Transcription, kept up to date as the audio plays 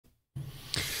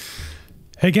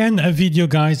Again, a video,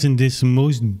 guys, in this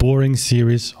most boring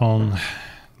series on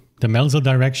the Maelzel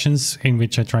Directions, in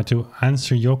which I try to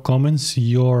answer your comments,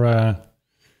 your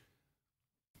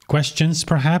questions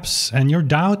perhaps, and your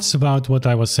doubts about what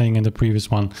I was saying in the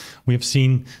previous one. We have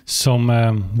seen some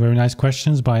very nice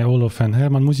questions by Olof and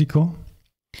Herman Musico.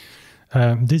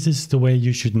 This is the way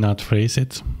you should not phrase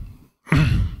it.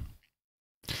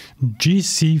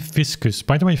 GC Fiscus.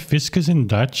 By the way, Fiscus in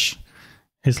Dutch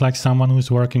is like someone who's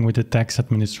working with the tax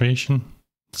administration.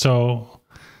 So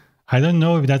I don't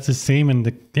know if that's the same in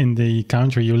the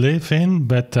country you live in,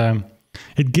 but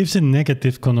it gives a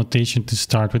negative connotation to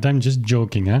start with. I'm just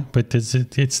joking, huh? But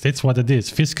it's what it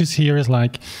is. Fiscus here is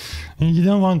like, you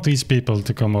don't want these people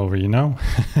to come over, you know?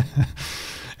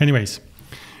 Anyways,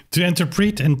 to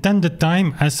interpret intended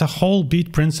time as a whole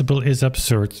beat principle is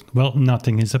absurd. Well,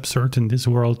 nothing is absurd in this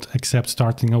world except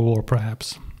starting a war,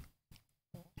 perhaps.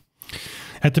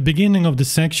 At the beginning of the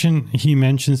section, he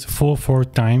mentions 4/4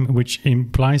 time, which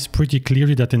implies pretty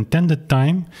clearly that intended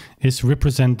time is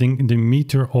representing the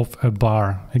meter of a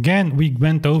bar. Again, we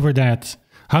went over that.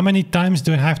 How many times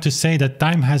do I have to say that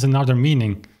time has another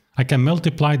meaning? I can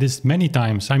multiply this many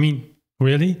times. I mean,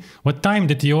 really? What time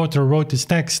did the author wrote this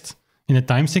text? In a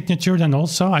time signature then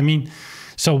also? I mean,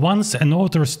 so once an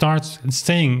author starts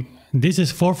saying this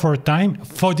is 4/4 time,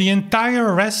 for the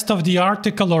entire rest of the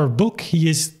article or book,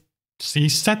 he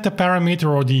set the parameter,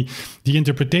 or the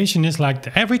interpretation is like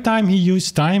every time he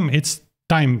used time, it's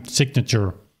time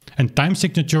signature. And time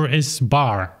signature is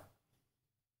bar.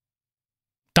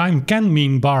 Time can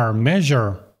mean bar,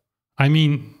 measure. I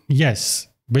mean, yes,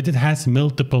 but it has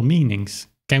multiple meanings.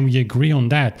 Can we agree on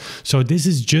that? So this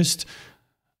is just,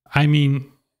 I mean,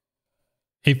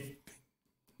 if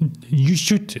you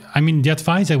should, I mean, the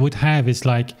advice I would have is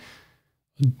like,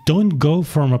 don't go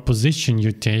from a position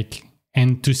you take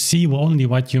and to see only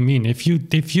what you mean. If you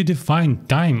define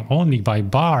time only by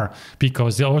bar,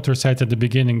 because the author said at the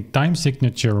beginning, time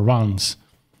signature runs.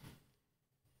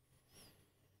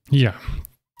 Yeah,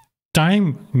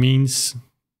 time means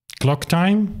clock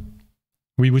time.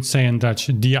 We would say in Dutch,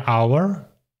 the hour.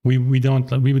 We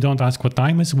don't ask what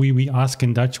time is. We ask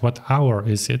in Dutch, what hour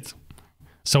is it?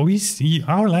 So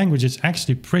our language is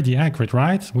actually pretty accurate,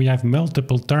 right? We have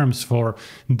multiple terms for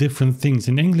different things.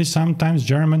 In English sometimes,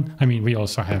 German, I mean, we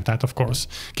also have that, of course.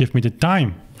 Give me the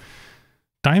time.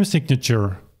 Time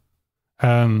signature.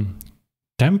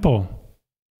 Tempo.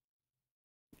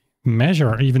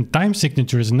 Measure. Even time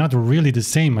signature is not really the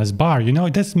same as bar. You know,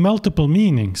 that's multiple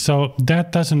meanings. So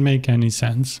that doesn't make any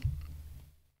sense.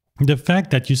 The fact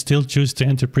that you still choose to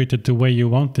interpret it the way you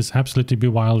want is absolutely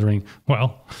bewildering.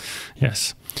 Well,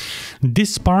 yes.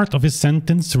 This part of his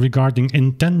sentence regarding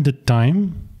intended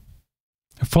time,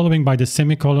 following by the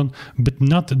semicolon, but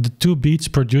not the two beats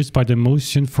produced by the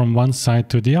motion from one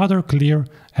side to the other, clear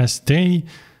as day,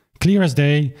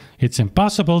 it's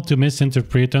impossible to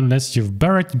misinterpret unless you've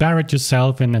buried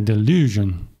yourself in a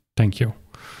delusion. Thank you.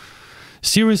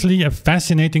 Seriously, a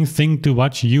fascinating thing to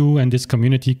watch you and this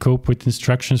community cope with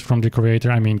instructions from the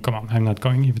creator. I mean, come on, I'm not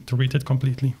going even to read it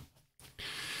completely.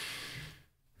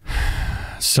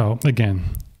 So, again,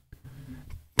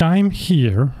 time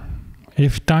here,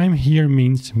 if time here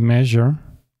means measure,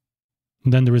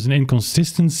 then there is an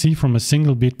inconsistency from a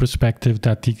single beat perspective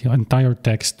that the entire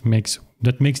text makes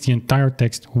the entire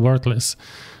text worthless.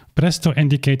 Presto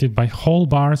indicated by whole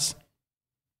bars.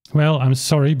 Well, I'm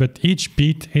sorry, but each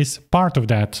beat is part of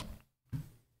that.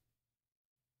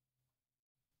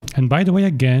 And by the way,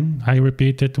 again, I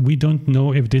repeat it, we don't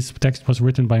know if this text was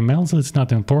written by Maelzel, it's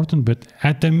not important, but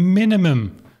at the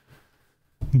minimum,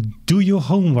 do your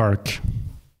homework.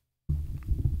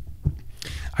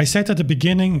 I said at the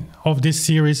beginning of this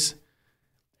series,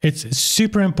 it's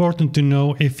super important to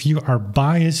know if you are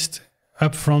biased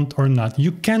up front or not.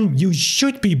 You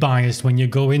should be biased when you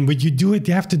go in, but you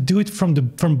have to do it from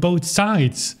both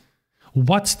sides.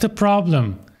 What's the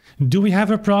problem? Do we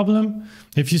have a problem?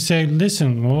 If you say,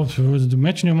 listen, well, the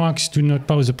metronome marks do not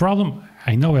pose a problem.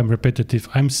 I know I'm repetitive.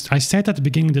 I said at the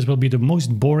beginning this will be the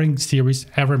most boring series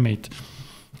ever made.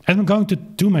 And I'm going to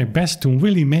do my best to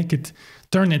really make it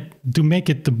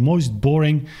the most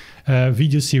boring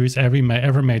video series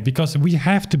ever made, because we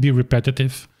have to be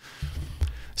repetitive.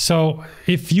 So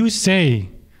if you say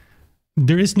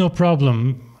there is no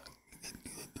problem,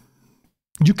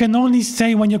 you can only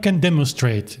say when you can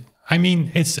demonstrate. I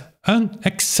mean, it's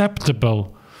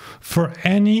unacceptable for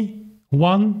anybody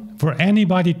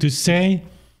to say,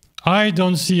 I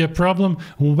don't see a problem,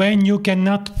 when you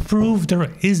cannot prove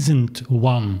there isn't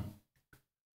one.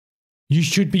 You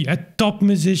should be a top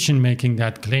musician making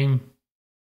that claim.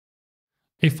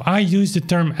 If I use the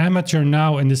term amateur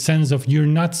now in the sense of you're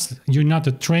not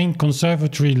a trained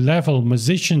conservatory level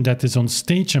musician that is on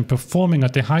stage and performing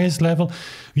at the highest level,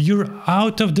 you're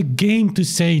out of the game to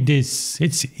say this.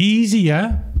 It's easy,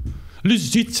 eh?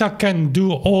 Lisitsa can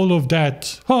do all of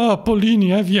that. Oh, Polini,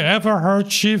 have you ever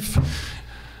heard Shiv?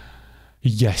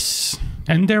 Yes.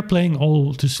 And they're playing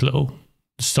all too slow.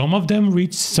 Some of them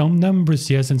reach some numbers,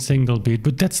 yes, in single beat,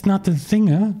 but that's not the thing,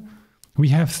 huh? We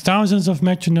have thousands of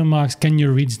metronome marks. Can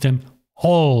you reach them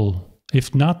all?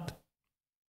 If not,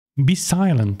 be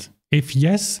silent. If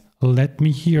yes, let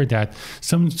me hear that.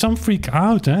 Some freak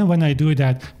out when I do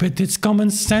that, but it's common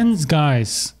sense,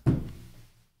 guys.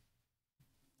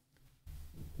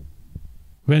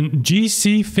 When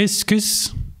GC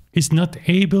Fiscus is not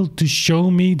able to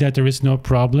show me that there is no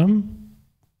problem,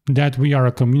 that we are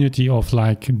a community of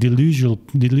like delusional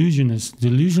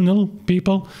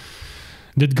people,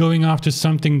 that going after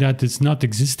something that is not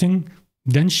existing,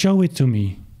 then show it to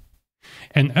me.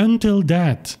 And until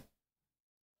that,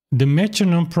 the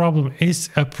metronome problem is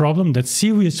a problem that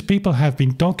serious people have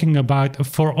been talking about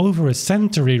for over a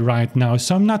century right now.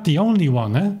 So I'm not the only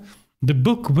one. Eh? The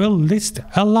book will list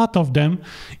a lot of them,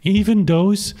 even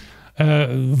those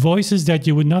voices that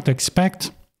you would not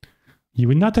expect. You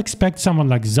would not expect someone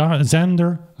like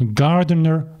Zander,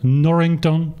 Gardner,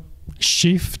 Norrington,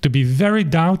 Schiff to be very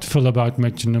doubtful about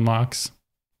metronome marks.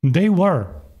 They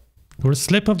were. Or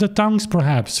slip of the tongues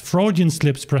perhaps, Freudian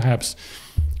slips perhaps.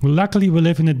 Luckily we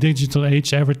live in a digital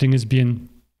age, everything is being,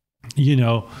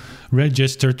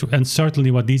 registered, and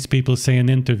certainly what these people say in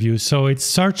interviews. So it's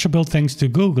searchable thanks to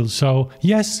Google. So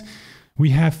yes, we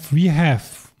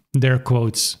have their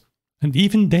quotes, and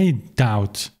even they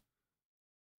doubt.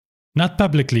 Not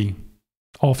publicly,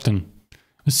 often.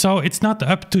 So it's not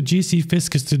up to GC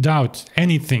Fiscus to doubt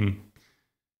anything.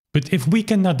 But if we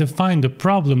cannot define the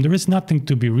problem, there is nothing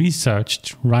to be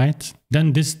researched, right?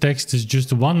 Then this text is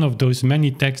just one of those many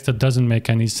texts that doesn't make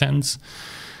any sense.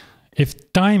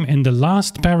 If time in the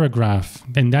last paragraph,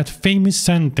 in that famous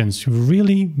sentence,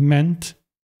 really meant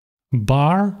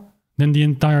bar, then the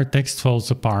entire text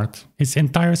falls apart. Its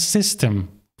entire system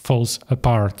falls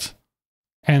apart.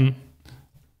 And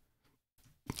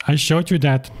I showed you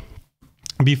that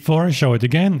before. I show it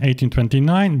again,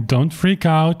 1829. Don't freak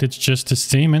out. It's just the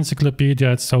same encyclopedia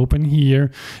that's open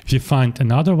here. If you find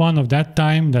another one of that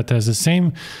time that has the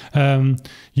same,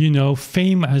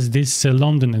 fame as this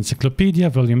London Encyclopedia,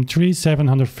 volume 3,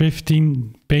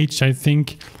 715 page, I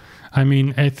think. I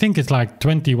mean, I think it's like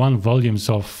 21 volumes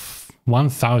of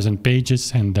 1000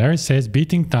 pages. And there it says,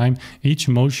 beating time, each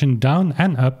motion down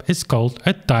and up is called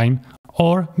a time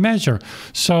or measure.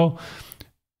 So,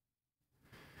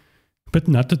 but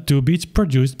not the two beats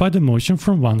produced by the motion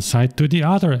from one side to the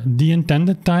other. The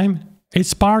intended time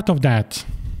is part of that.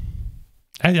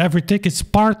 And every tick is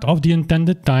part of the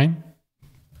intended time.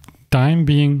 Time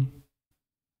being...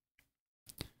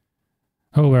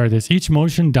 Oh, where it is. Each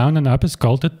motion down and up is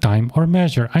called a time or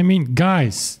measure. I mean,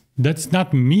 guys, that's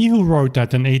not me who wrote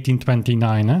that in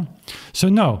 1829. Eh? So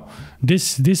no,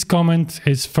 this comment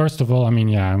is, first of all, I mean,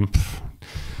 yeah...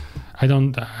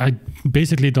 I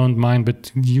basically don't mind,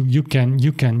 but you can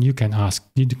ask,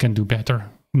 you can do better.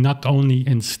 Not only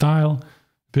in style,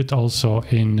 but also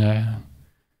in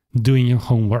doing your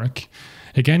homework.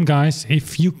 Again, guys,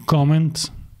 if you comment,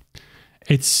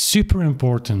 it's super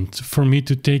important for me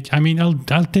to take, I mean,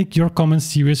 I'll take your comments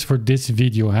serious for this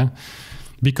video,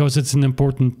 because it's an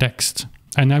important text.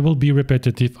 And I will be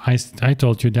repetitive, I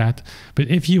told you that. But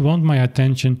if you want my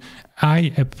attention,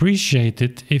 I appreciate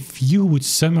it if you would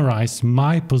summarize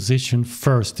my position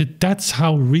first. That's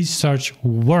how research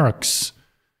works.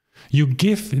 You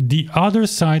give the other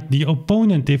side, the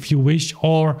opponent if you wish,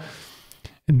 or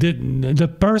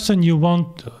the person you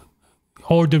want,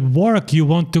 or the work you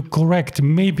want to correct,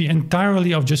 maybe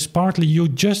entirely or just partly, you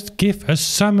just give a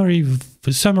summary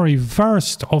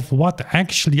first of what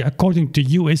actually, according to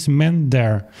you, is meant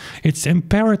there. It's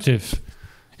imperative.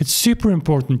 It's super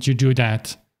important you do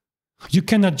that. You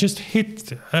cannot just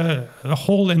hit a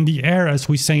hole in the air, as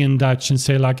we say in Dutch, and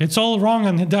say like, it's all wrong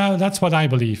and that's what I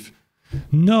believe.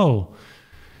 No.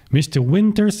 Mr.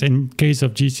 Winters, in case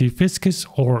of GC Fiscus,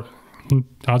 or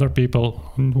other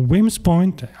people, Wim's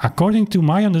point, according to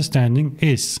my understanding,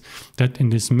 is that in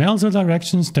this Maelzel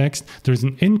Directions text there is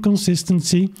an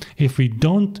inconsistency if we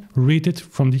don't read it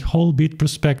from the whole beat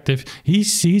perspective. He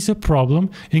sees a problem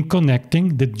in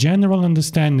connecting the general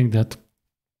understanding that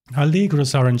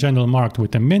Allegros are in general marked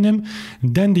with a minim.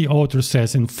 Then the author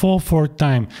says in full fourth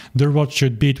time the watch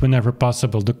should beat whenever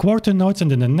possible the quarter notes,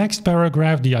 and in the next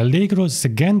paragraph the allegro is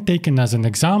again taken as an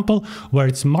example where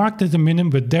it's marked as a minim,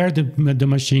 but there the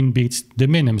machine beats the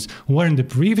minims, where in the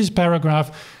previous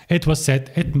paragraph it was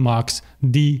said it marks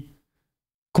the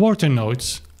quarter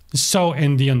notes. So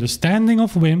in the understanding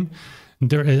of Wim,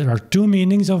 there are two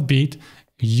meanings of beat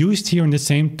used here in the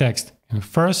same text. In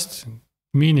first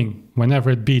meaning, whenever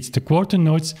it beats the quarter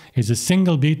notes, is a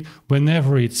single beat.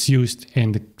 Whenever it's used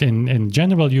in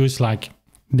general use, like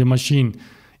the machine,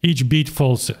 each beat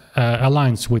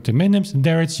aligns with the minims,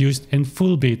 there it's used in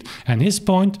full beat. And his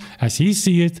point, as he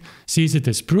sees it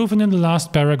as proven in the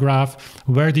last paragraph,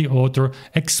 where the author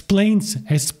explains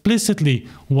explicitly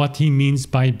what he means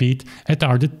by beat at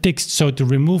are the ticks. So to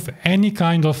remove any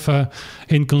kind of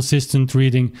inconsistent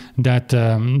reading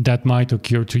that might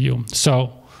occur to you.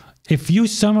 So if you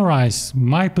summarize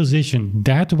my position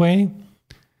that way,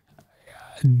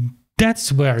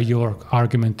 that's where your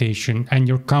argumentation and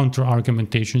your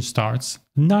counter-argumentation starts,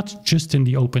 not just in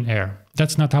the open air.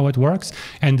 That's not how it works.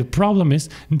 And the problem is,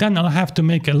 then I'll have to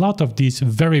make a lot of these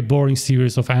very boring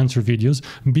series of answer videos,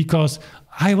 because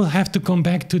I will have to come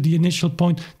back to the initial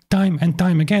point time and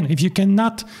time again. If you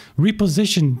cannot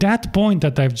reposition that point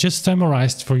that I've just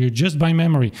summarized for you just by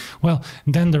memory, well,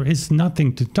 then there is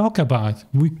nothing to talk about.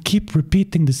 We keep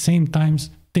repeating the same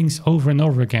things over and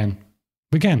over again.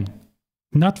 Again,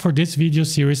 not for this video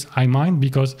series, I mind,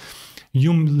 because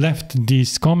you left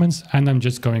these comments and I'm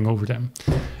just going over them.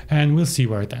 And we'll see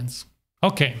where it ends.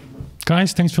 Okay,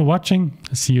 guys, thanks for watching.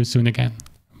 See you soon again.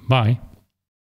 Bye.